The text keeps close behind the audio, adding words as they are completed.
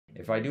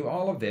if I do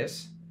all of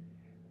this,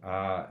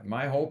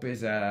 my hope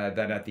is that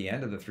at the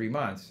end of the 3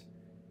 months,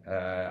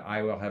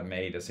 I will have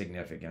made a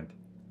significant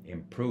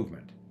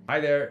improvement. Hi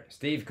there,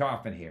 Steve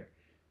Kaufmann here.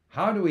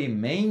 How do we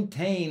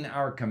maintain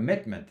our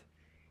commitment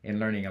in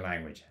learning a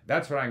language?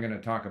 That's what I'm going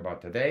to talk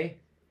about today,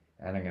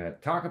 and I'm going to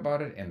talk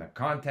about it in the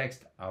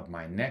context of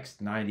my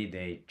next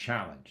 90-day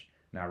challenge.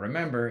 Now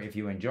remember, if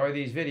you enjoy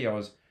these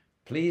videos,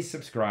 please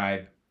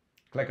subscribe,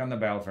 click on the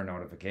bell for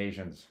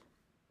notifications.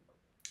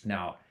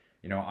 Now,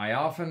 I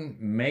often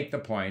make the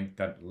point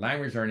that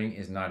language learning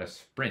is not a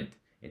sprint.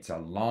 It's a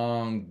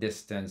long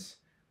distance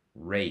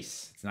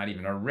race. It's not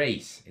even a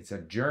race, it's a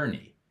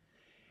journey.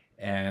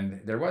 And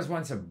there was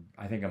once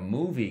I think a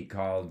movie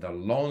called The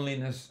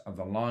Loneliness of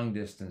the Long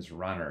Distance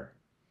Runner.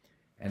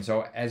 And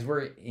so as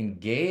we're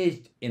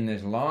engaged in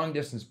this long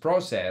distance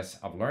process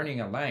of learning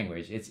a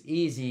language, it's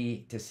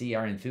easy to see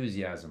our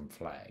enthusiasm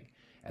flag.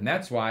 And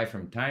that's why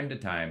from time to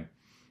time,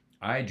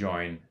 I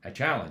join a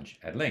challenge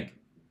at LingQ.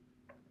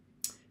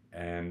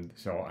 And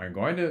so I'm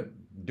going to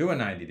do a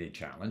 90-day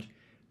challenge,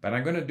 but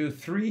I'm going to do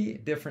 3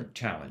 different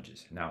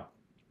challenges. Now,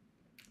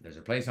 there's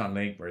a place on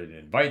LingQ where it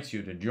invites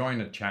you to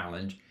join a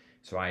challenge.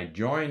 So I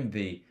joined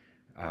the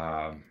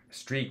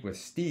Streak with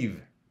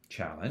Steve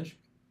challenge,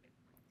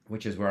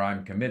 which is where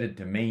I'm committed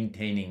to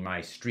maintaining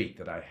my streak,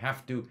 that I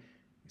have to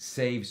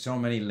save so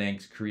many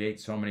links,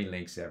 create so many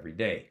links every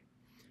day.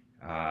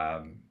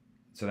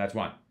 So that's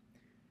one.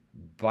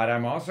 But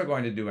I'm also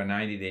going to do a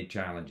 90-day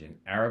challenge in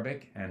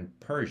Arabic and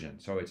Persian.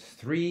 So it's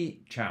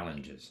 3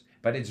 challenges,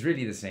 but it's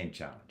really the same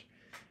challenge.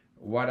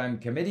 What I'm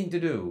committing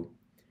to do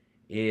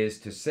is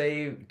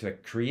to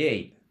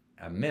create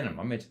a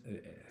minimum,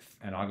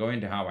 and I'll go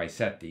into how I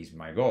set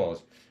my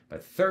goals,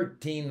 but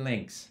 13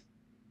 links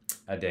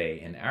a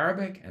day in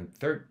Arabic and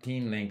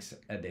 13 links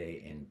a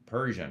day in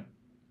Persian.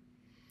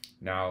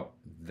 Now,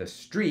 the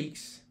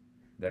streaks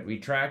that we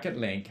track at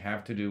LingQ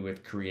have to do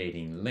with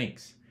creating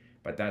links.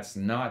 But that's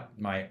not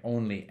my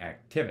only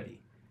activity.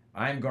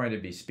 I'm going to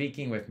be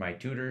speaking with my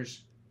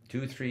tutors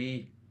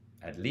 2-3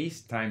 at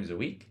least times a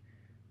week.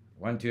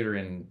 1 tutor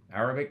in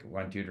Arabic,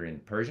 1 tutor in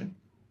Persian.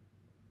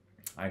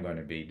 I'm going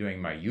to be doing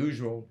my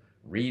usual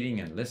reading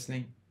and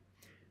listening.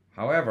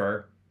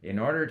 However, in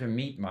order to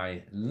meet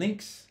my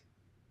links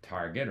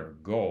target or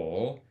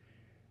goal,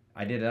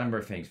 I did a number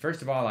of things.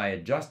 First of all, I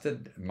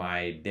adjusted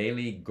my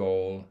daily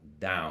goal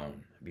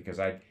down because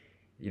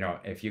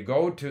if you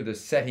go to the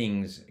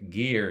settings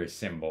gear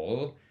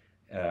symbol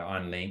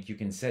on LingQ, you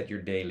can set your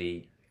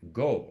daily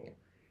goal.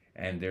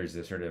 And there's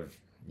the sort of,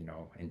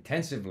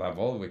 intensive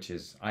level, which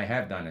is, I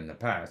have done in the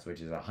past,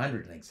 which is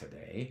 100 links a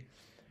day.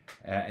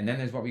 And then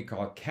there's what we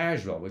call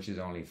casual, which is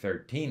only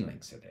 13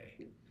 links a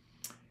day.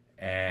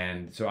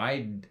 And so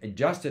I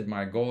adjusted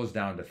my goals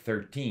down to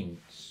 13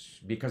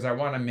 because I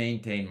want to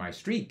maintain my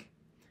streak.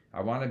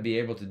 I want to be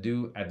able to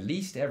do at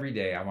least every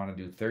day, I want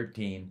to do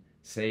 13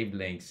 saved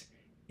links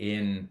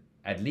in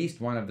at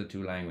least one of the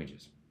 2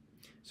 languages.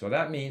 So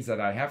that means that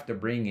I have to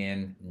bring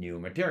in new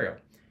material.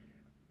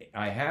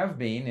 I have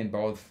been in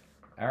both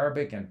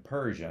Arabic and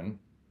Persian.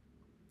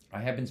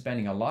 I have been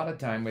spending a lot of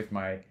time with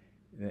my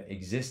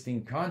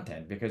existing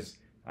content because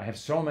I have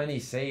so many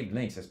saved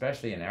links,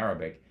 especially in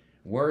Arabic,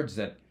 words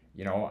that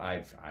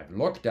I've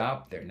looked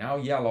up, they're now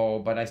yellow,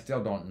 but I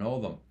still don't know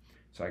them.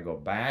 So I go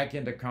back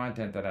into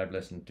content that I've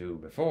listened to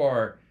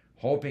before,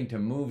 hoping to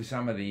move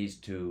some of these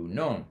to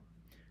known.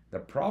 The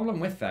problem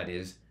with that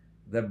is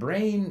the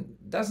brain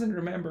doesn't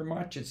remember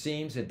much, it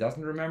seems. It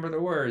doesn't remember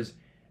the words,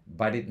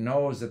 but it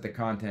knows that the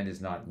content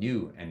is not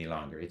new any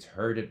longer. It's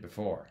heard it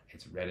before.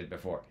 It's read it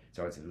before.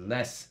 So it's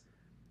less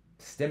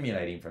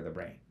stimulating for the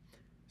brain.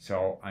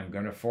 So I'm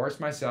going to force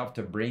myself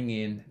to bring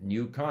in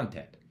new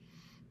content.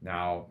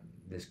 Now,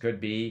 this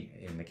could be,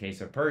 in the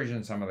case of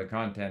Persian, some of the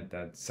content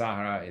that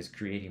Sahra is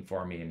creating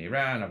for me in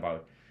Iran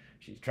about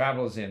she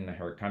travels in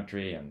her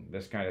country and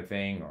this kind of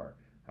thing, or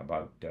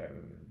about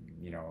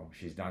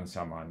she's done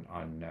some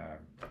on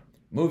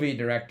movie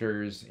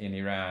directors in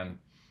Iran,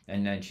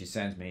 and then she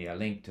sends me a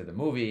link to the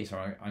movie. So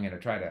I'm going to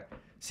try to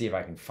see if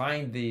I can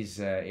find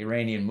these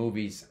Iranian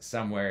movies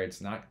somewhere.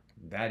 It's not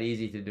that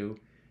easy to do.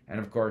 And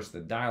of course, the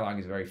dialogue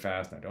is very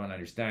fast. I don't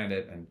understand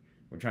it. And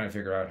we're trying to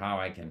figure out how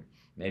I can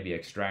maybe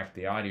extract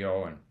the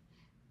audio, and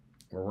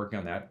we're working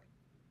on that.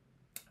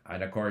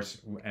 And of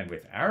course, and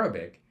with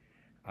Arabic,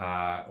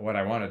 what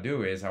I want to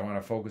do is I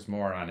want to focus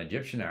more on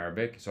Egyptian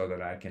Arabic so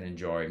that I can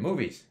enjoy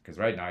movies, because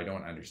right now I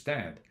don't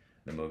understand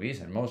the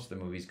movies, and most of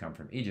the movies come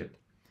from Egypt.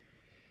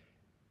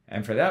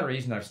 And for that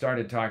reason, I've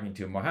started talking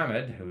to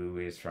Mohammed, who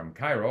is from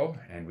Cairo,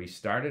 and we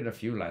started a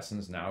few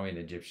lessons now in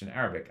Egyptian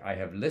Arabic. I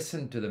have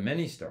listened to the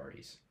many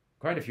stories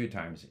quite a few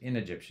times in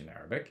Egyptian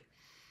Arabic,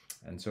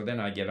 and so then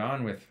I get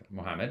on with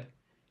Mohammed,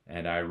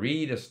 and I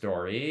read a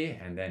story,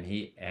 and then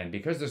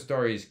because the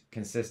stories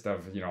consist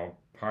of,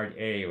 part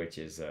A, which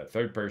is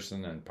third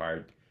person, and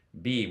part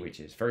B, which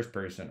is first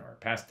person or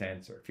past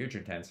tense or future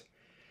tense,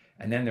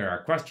 and then there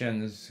are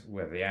questions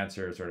with the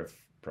answer sort of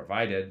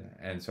provided,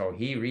 and so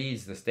he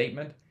reads the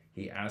statement,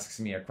 he asks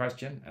me a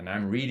question, and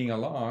I'm reading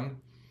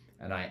along,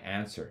 and I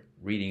answer,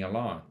 reading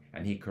along,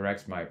 and he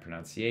corrects my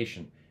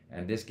pronunciation.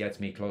 And this gets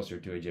me closer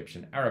to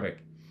Egyptian Arabic.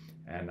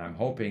 And I'm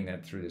hoping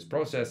that through this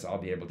process, I'll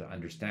be able to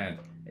understand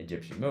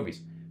Egyptian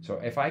movies. So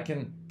if I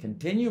can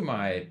continue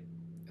my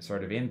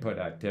sort of input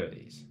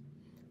activities,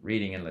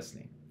 reading and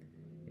listening,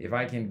 if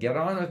I can get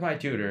on with my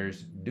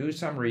tutors, do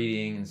some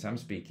reading and some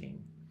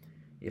speaking,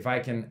 if I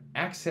can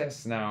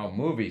access now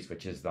movies,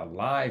 which is the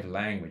live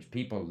language,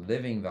 people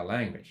living the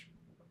language,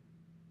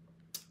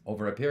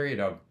 over a period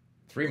of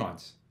 3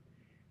 months,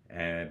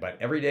 but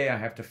every day I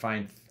have to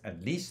find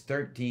at least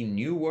 13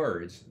 new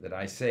words that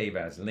I save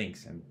as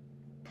links and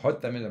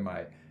put them into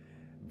my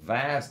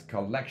vast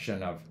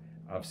collection of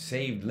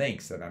saved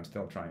links that I'm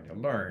still trying to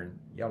learn,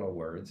 yellow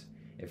words.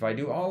 If I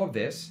do all of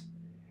this,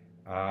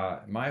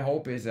 my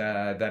hope is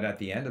that at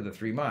the end of the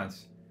 3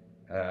 months,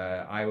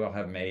 I will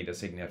have made a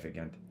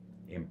significant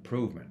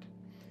improvement.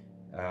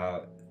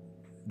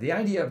 The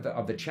idea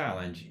of the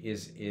challenge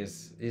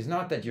is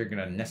not that you're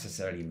going to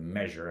necessarily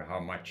measure how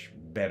much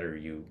better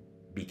you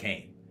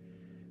became,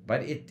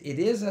 but it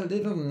is a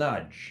little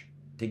nudge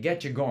to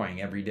get you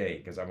going every day,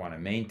 because I want to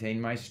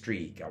maintain my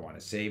streak. I want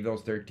to save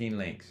those 13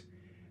 links.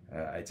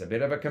 It's a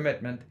bit of a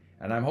commitment,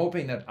 and I'm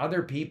hoping that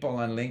other people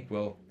on Link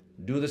will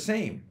do the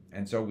same,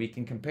 and so we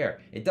can compare.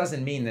 It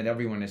doesn't mean that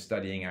everyone is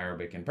studying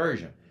Arabic and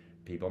Persian.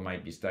 People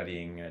might be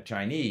studying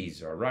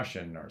Chinese or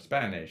Russian or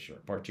Spanish or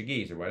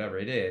Portuguese or whatever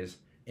it is,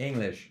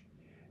 English,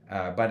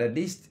 but at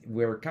least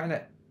we're kind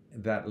of,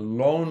 that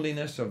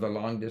loneliness of the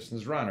long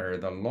distance runner,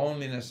 the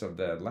loneliness of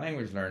the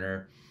language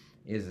learner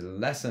is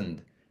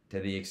lessened to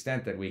the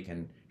extent that we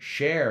can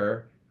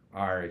share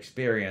our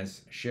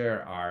experience,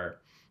 share our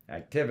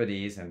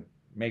activities, and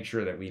make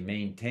sure that we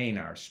maintain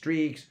our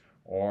streaks,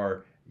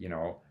 or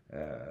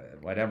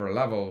whatever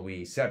level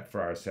we set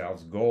for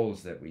ourselves,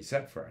 goals that we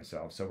set for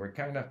ourselves. So we're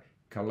kind of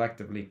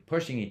collectively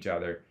pushing each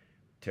other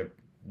to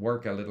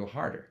work a little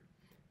harder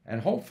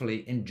and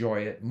hopefully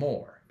enjoy it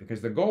more,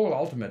 because the goal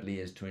ultimately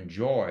is to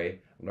enjoy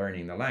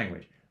learning the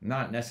language,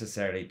 not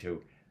necessarily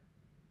to,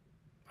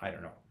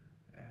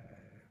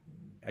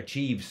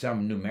 achieve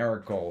some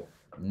numerical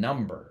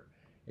number.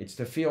 It's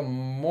to feel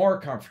more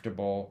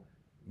comfortable,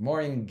 more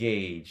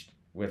engaged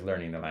with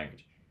learning the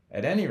language.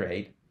 At any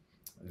rate,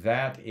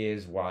 that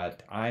is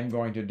what I'm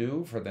going to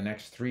do for the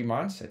next 3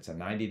 months. It's a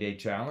 90-day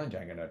challenge.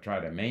 I'm going to try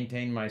to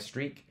maintain my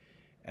streak,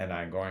 and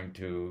I'm going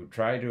to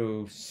try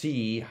to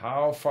see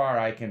how far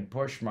I can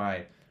push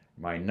my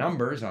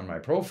numbers on my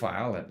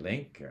profile at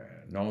Link,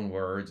 known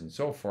words and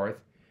so forth.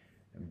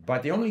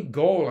 But the only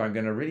goal I'm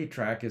going to really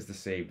track is the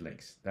saved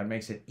links. That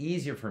makes it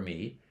easier for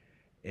me,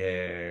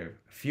 less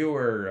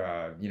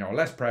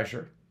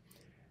pressure.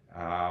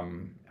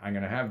 I'm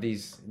going to have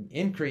this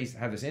increased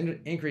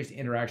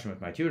interaction with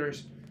my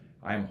tutors.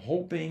 I'm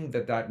hoping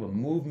that will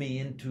move me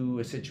into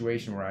a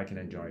situation where I can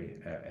enjoy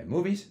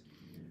movies.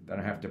 Then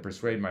I have to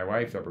persuade my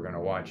wife that we're going to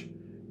watch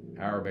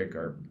Arabic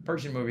or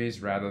Persian movies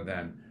rather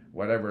than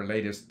whatever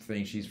latest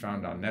thing she's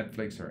found on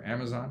Netflix or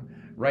Amazon.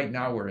 Right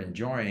now we're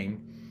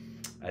enjoying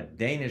a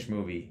Danish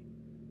movie,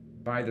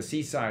 By the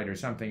Seaside or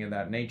something of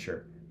that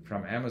nature,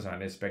 from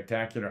Amazon. It's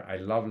spectacular. I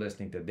love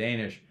listening to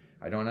Danish.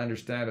 I don't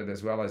understand it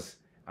as well as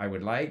I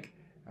would like.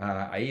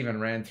 I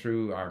even ran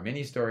through our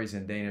mini stories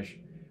in Danish.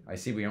 I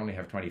see we only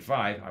have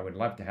 25. I would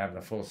love to have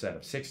the full set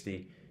of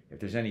 60. If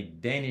there's any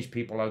Danish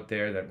people out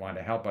there that want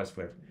to help us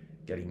with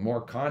getting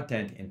more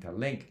content into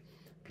Link,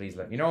 please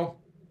let me know.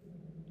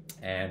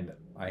 And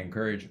I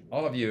encourage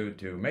all of you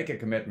to make a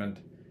commitment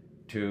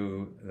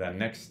to the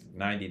next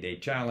 90-day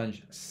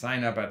challenge.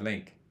 Sign up at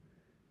Link.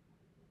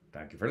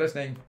 Thank you for listening.